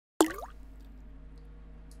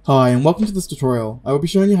Hi and welcome to this tutorial. I will be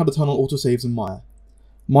showing you how to turn on autosaves in Maya.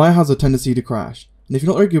 Maya has a tendency to crash, and if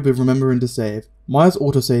you're not very good with remembering to save, Maya's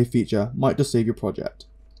autosave feature might just save your project.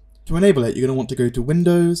 To enable it, you're going to want to go to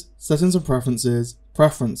Windows, Settings and Preferences,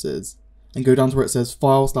 and go down to where it says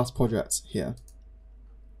File/Projects here.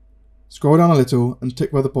 Scroll down a little and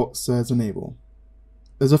tick where the box says Enable.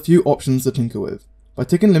 There's a few options to tinker with. By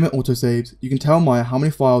ticking Limit Autosaves, you can tell Maya how many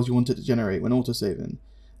files you want it to generate when autosaving,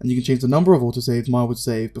 and you can change the number of autosaves Maya would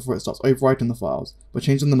save before it starts overwriting the files by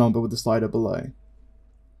changing the number with the slider below.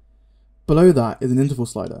 Below that is an interval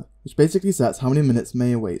slider, which basically sets how many minutes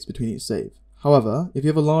Maya waits between each save. However, if you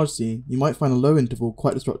have a large scene, you might find a low interval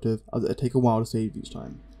quite destructive as it would take a while to save each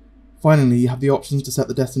time. Finally, you have the options to set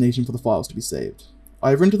the destination for the files to be saved,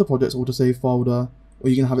 either into the project's autosave folder, or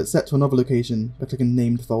you can have it set to another location by clicking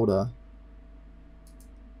Named Folder.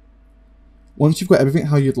 Once you've got everything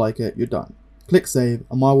how you'd like it, you're done. Click Save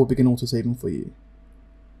and Maya will begin autosaving for you.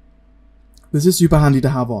 This is super handy to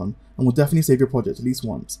have on and will definitely save your project at least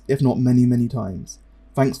once, if not many times.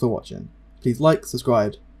 Thanks for watching. Please like,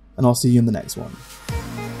 subscribe, and I'll see you in the next one.